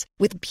science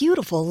with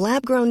beautiful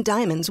lab-grown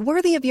diamonds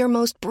worthy of your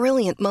most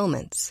brilliant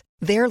moments.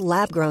 Their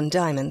lab-grown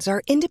diamonds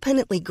are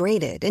independently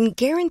graded and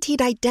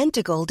guaranteed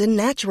identical to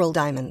natural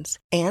diamonds,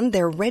 and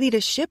they're ready to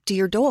ship to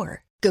your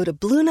door. Go to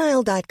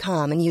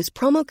BlueNile.com and use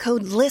promo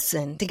code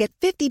LISTEN to get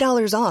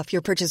 $50 off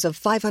your purchase of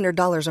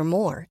 $500 or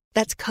more.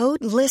 That's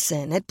code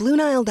LISTEN at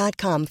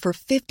BlueNile.com for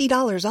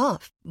 $50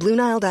 off.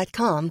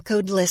 BlueNile.com,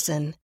 code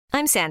LISTEN.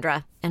 I'm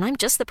Sandra, and I'm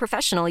just the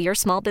professional your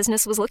small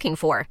business was looking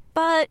for.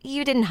 But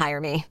you didn't hire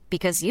me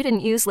because you didn't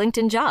use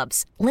LinkedIn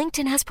Jobs.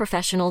 LinkedIn has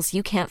professionals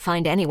you can't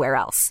find anywhere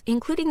else,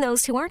 including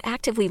those who aren't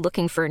actively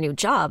looking for a new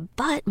job,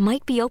 but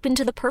might be open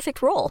to the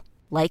perfect role,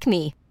 like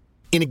me.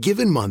 In a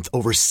given month,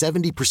 over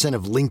 70%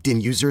 of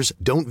LinkedIn users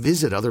don't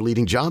visit other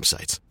leading job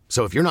sites.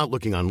 So if you're not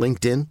looking on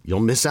LinkedIn, you'll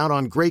miss out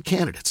on great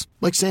candidates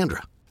like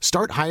Sandra.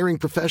 Start hiring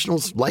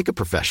professionals like a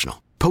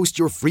professional. Post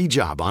your free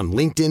job on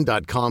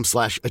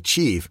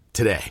linkedin.com/achieve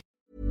today.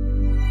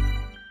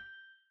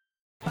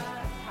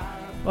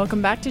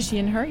 Welcome back to She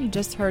and Her. You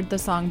just heard the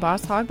song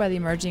Boss Hog by the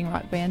emerging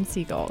rock band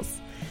Seagulls.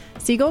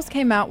 Seagulls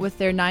came out with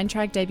their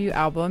 9-track debut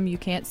album, You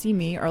Can't See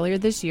Me, earlier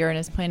this year and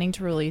is planning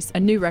to release a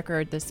new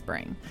record this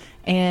spring.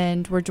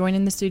 And we're joined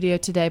in the studio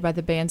today by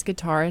the band's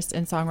guitarist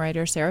and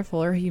songwriter, Sarah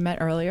Fuller, who you met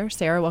earlier.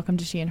 Sarah, welcome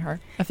to She and Her,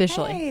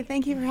 officially. Hey,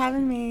 thank you for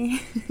having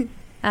me.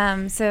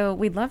 So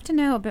we'd love to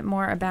know a bit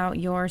more about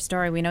your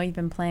story. We know you've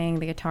been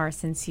playing the guitar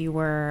since you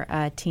were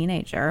a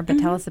teenager, but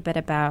tell us a bit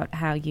about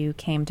how you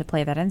came to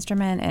play that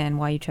instrument and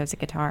why you chose a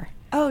guitar.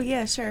 Oh,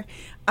 yeah, sure.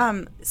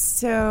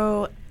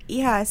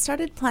 I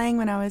started playing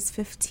when I was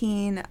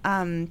 15.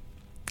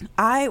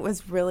 I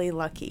was really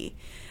lucky.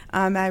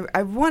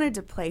 I wanted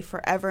to play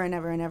forever and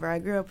ever and ever. I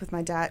grew up with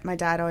my dad. My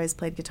dad always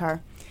played guitar.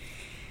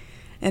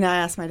 And I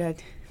asked my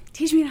dad,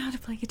 teach me how to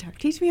play guitar.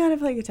 Teach me how to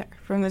play guitar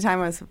from the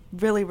time I was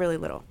really, really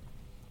little.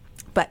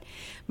 But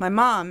my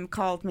mom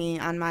called me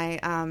on my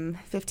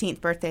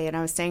 15th birthday, and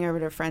I was staying over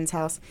at a friend's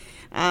house.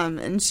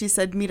 And she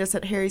said, meet us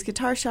at Harry's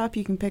Guitar Shop.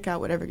 You can pick out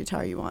whatever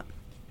guitar you want.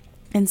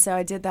 And so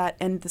I did that.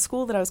 And the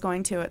school that I was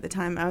going to at the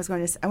time, I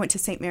went to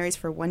St. Mary's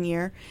for 1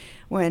 year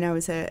when I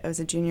was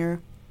a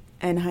junior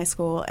in high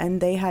school,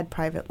 and they had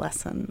private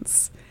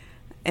lessons.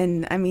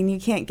 And, I mean, you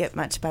can't get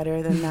much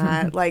better than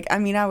that.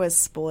 I was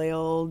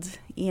spoiled,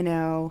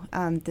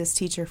 this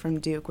teacher from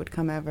Duke would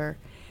come over.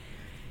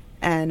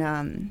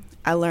 And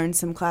I learned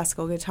some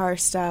classical guitar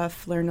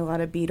stuff, learned a lot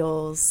of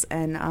Beatles,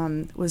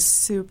 and was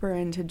super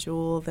into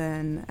Jewel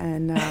then.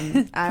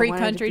 And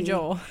Pre-country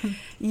Jewel.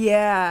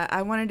 Yeah,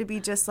 I wanted to be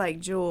just like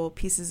Jewel,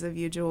 Pieces of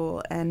You,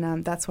 Jewel,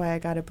 and that's why I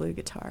got a blue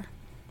guitar.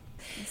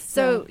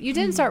 So you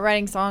didn't start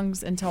writing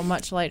songs until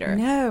much later.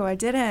 No, I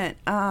didn't.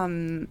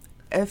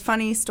 A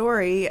funny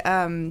story,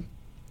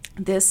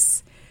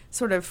 this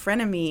sort of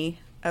frenemy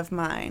of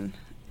mine,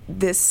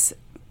 this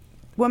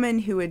woman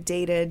who had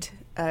dated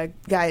a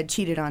guy had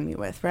cheated on me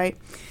with, right?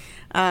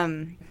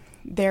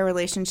 Their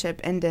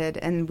relationship ended,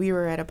 and we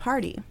were at a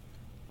party.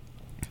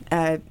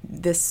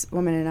 This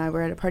woman and I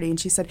were at a party, and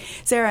she said,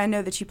 Sarah, I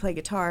know that you play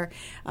guitar.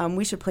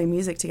 We should play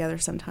music together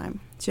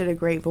sometime. She had a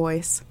great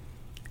voice.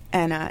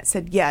 And I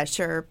said, yeah,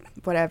 sure,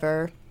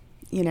 whatever.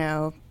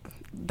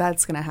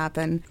 That's going to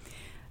happen.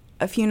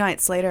 A few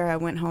nights later, I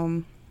went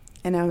home,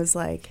 and I was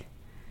like,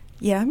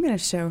 yeah, I'm going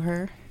to show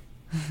her.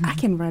 I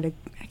can write a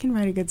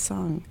good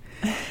song.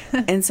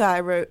 And so I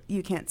wrote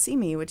You Can't See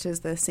Me, which is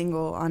the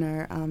single on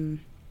our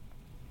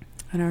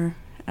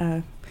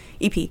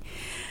EP.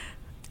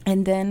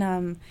 And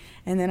then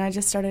I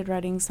just started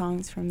writing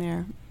songs from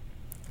there.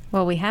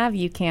 Well, we have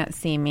You Can't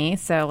See Me,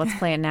 so let's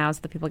play it now so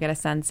that people get a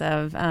sense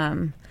of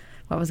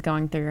what was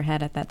going through your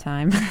head at that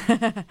time.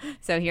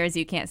 So here's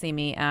You Can't See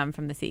Me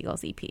from the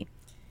Seagulls EP.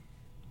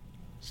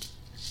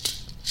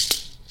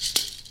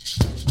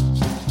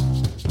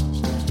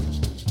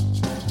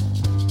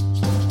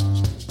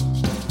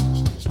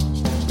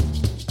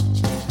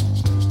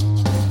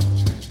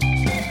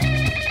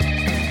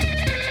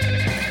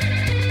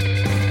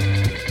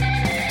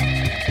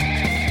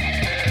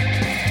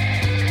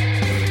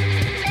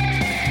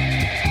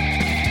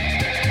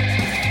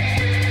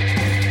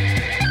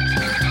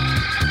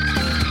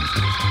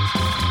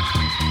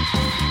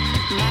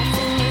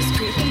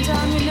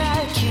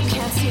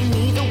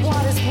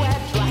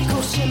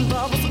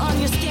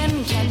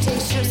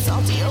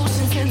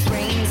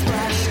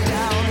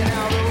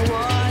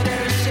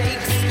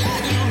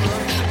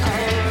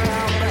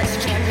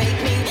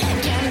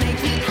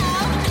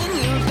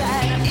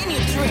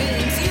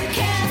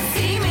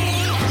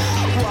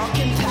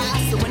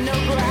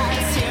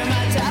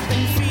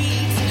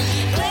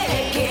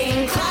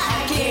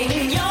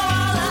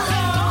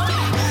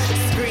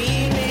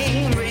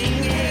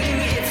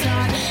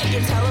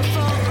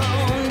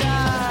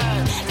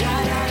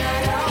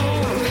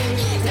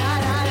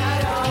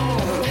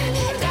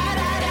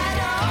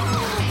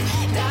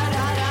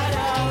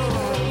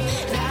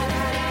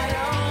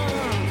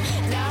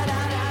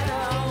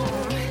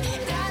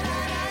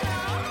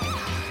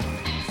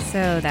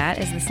 So that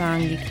is the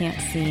song You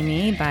Can't See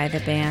Me by the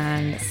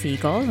band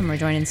Seagulls, and we're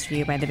joined in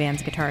studio by the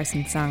band's guitarist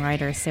and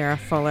songwriter, Sarah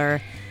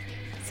Fuller.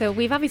 So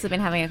we've obviously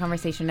been having a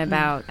conversation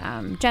about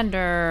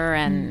gender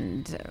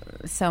and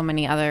so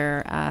many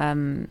other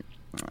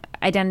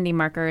identity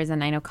markers,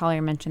 and I know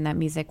Collier mentioned that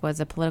music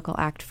was a political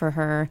act for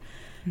her.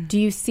 Do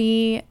you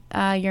see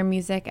your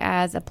music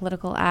as a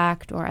political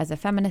act or as a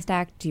feminist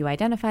act? Do you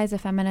identify as a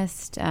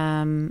feminist?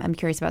 I'm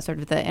curious about sort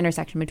of the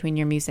intersection between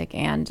your music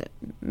and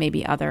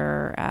maybe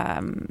other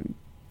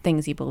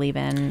things you believe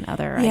in,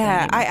 other identity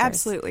markers. I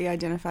absolutely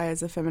identify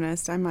as a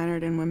feminist. I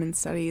minored in women's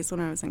studies when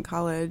I was in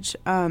college.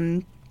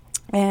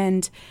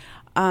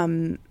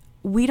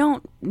 We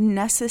don't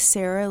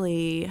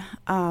necessarily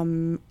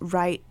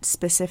write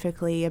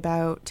specifically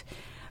about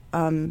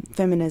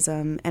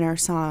feminism in our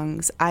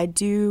songs. I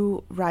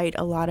do write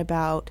a lot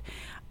about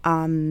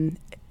gaining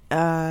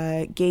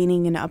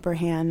an upper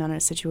hand on a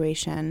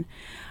situation.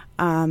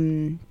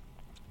 And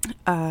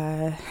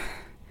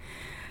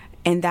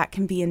that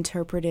can be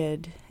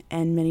interpreted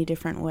in many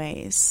different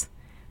ways.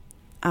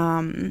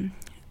 A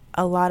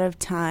lot of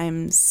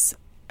times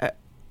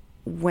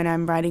when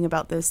I'm writing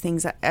about those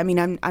things,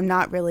 I'm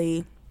not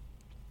really...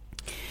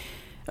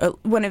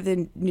 one of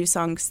the new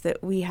songs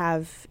that we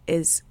have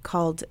is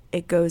called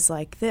It Goes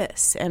Like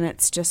This, and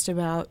it's just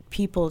about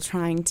people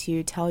trying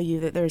to tell you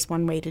that there's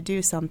one way to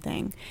do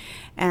something.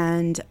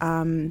 And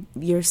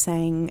you're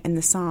saying in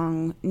the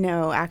song,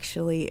 no,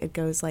 actually, it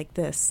goes like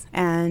this.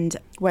 And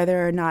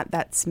whether or not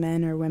that's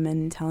men or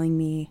women telling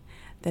me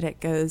that it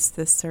goes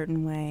this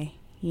certain way,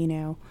 you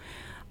know.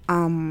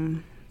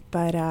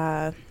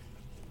 But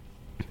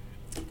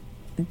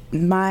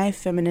my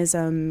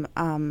feminism...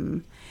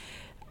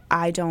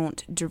 I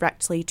don't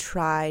directly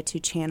try to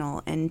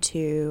channel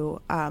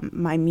into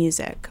my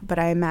music, but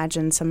I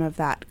imagine some of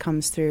that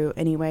comes through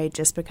anyway,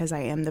 just because I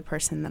am the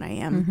person that I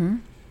am. Mm-hmm.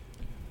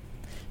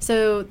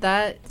 So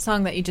that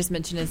song that you just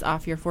mentioned is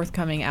off your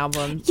forthcoming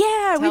album.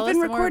 Yeah, Tell we've been us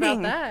more recording.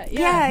 about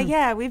that.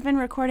 Yeah, we've been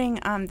recording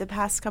the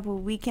past couple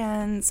of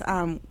weekends.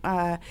 And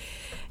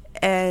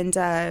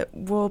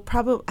we'll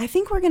probably, I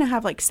think we're going to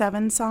have like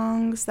 7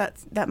 songs.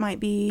 That might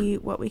be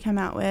what we come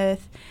out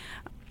with.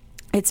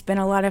 It's been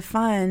a lot of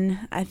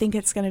fun. I think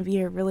it's going to be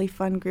a really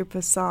fun group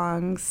of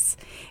songs.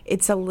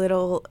 It's a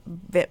little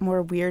bit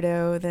more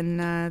weirdo than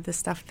the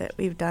stuff that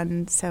we've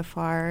done so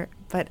far,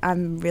 but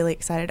I'm really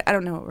excited. I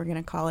don't know what we're going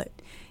to call it.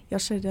 Y'all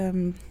should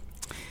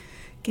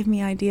give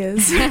me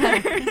ideas.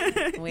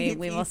 We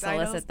will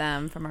solicit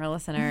them from our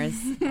listeners.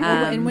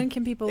 And when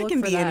can people look for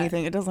that? It can be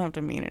anything. It doesn't have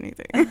to mean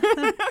anything.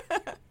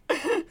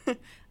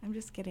 I'm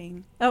just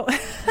kidding. Oh.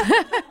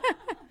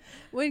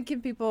 When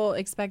can people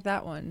expect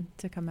that one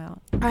to come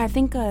out? I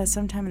think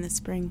sometime in the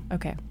spring.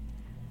 Okay.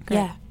 Great.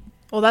 Yeah.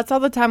 Well, that's all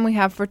the time we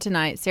have for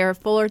tonight. Sarah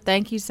Fuller,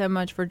 thank you so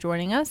much for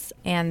joining us.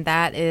 And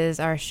that is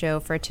our show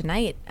for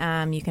tonight.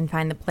 You can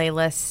find the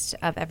playlist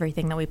of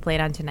everything that we played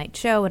on tonight's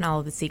show and all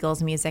of the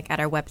Seagulls music at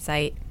our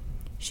website,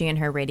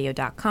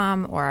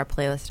 sheandherradio.com, or our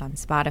playlist on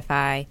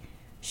Spotify,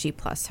 She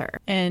Plus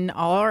Her. And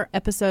all our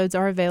episodes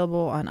are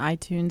available on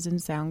iTunes and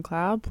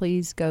SoundCloud.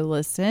 Please go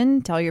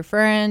listen. Tell your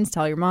friends,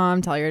 tell your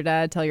mom, tell your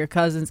dad, tell your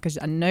cousins, because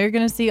I know you're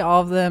going to see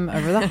all of them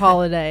over the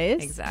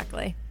holidays.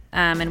 Exactly.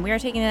 And we are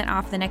taking it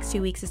off the next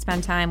 2 weeks to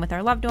spend time with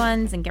our loved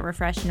ones and get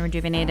refreshed and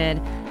rejuvenated.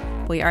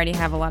 We already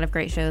have a lot of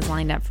great shows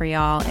lined up for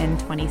y'all in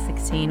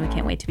 2016. We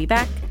can't wait to be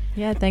back.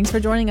 Yeah, thanks for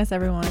joining us,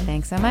 everyone.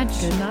 Thanks so much.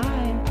 Good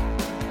night.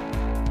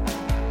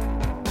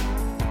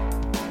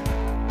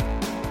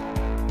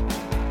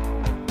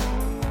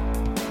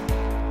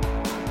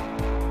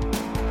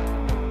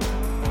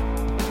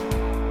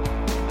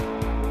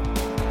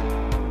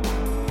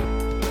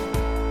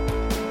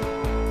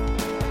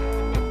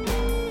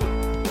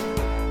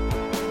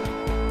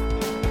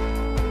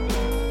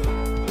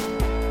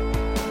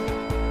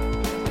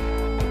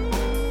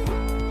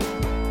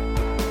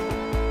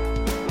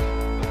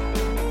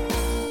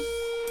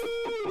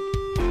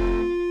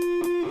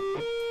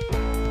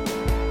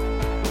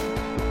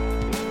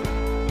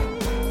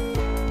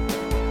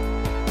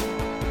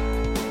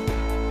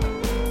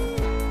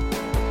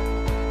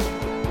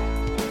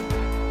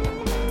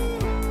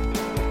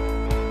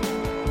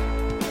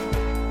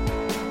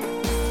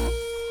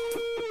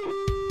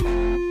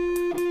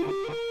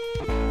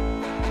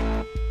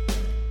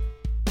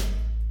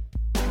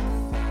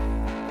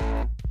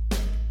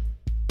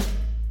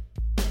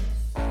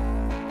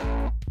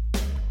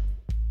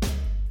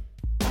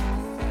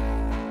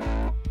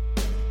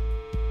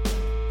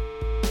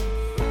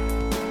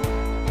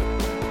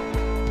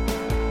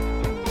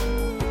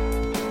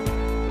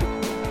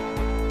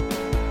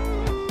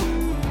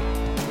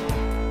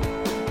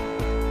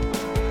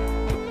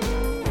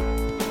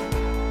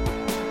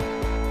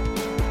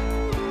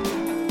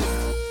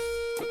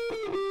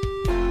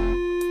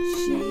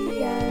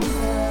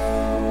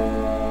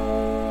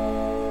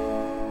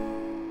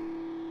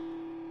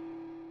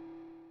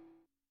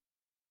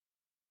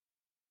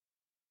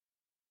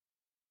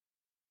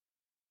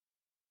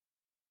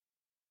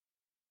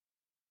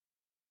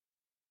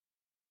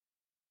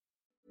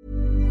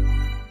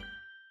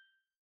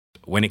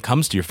 When it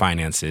comes to your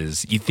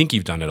finances, you think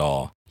you've done it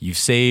all. You've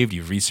saved,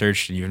 you've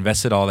researched, and you've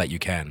invested all that you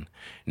can.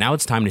 Now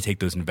it's time to take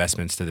those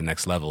investments to the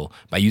next level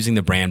by using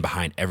the brand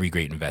behind every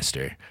great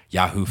investor,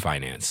 Yahoo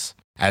Finance.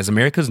 As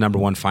America's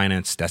 #1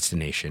 finance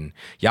destination,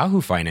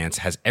 Yahoo Finance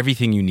has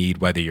everything you need,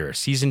 whether you're a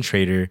seasoned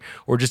trader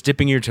or just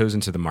dipping your toes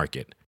into the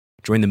market.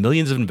 Join the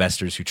millions of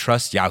investors who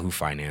trust Yahoo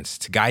Finance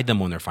to guide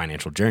them on their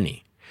financial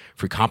journey.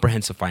 For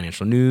comprehensive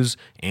financial news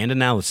and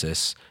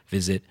analysis,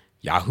 visit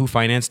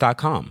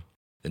yahoofinance.com.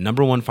 The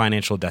 #1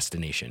 financial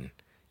destination,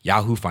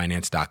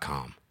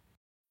 yahoofinance.com.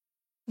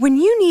 When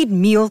you need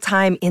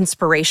mealtime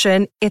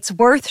inspiration, it's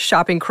worth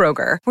shopping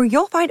Kroger, where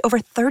you'll find over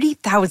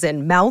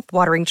 30,000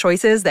 mouth-watering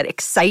choices that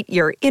excite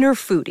your inner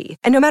foodie.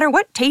 And no matter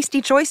what tasty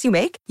choice you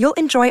make, you'll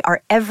enjoy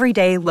our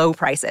everyday low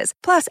prices,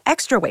 plus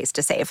extra ways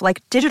to save,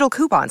 like digital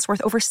coupons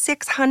worth over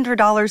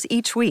 $600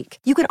 each week.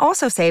 You can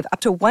also save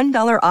up to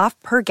 $1 off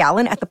per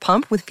gallon at the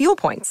pump with fuel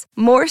points.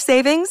 More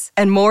savings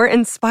and more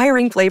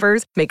inspiring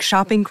flavors make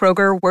shopping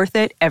Kroger worth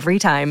it every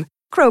time.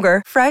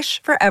 Kroger,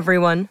 fresh for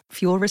everyone.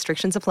 Fuel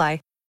restrictions apply.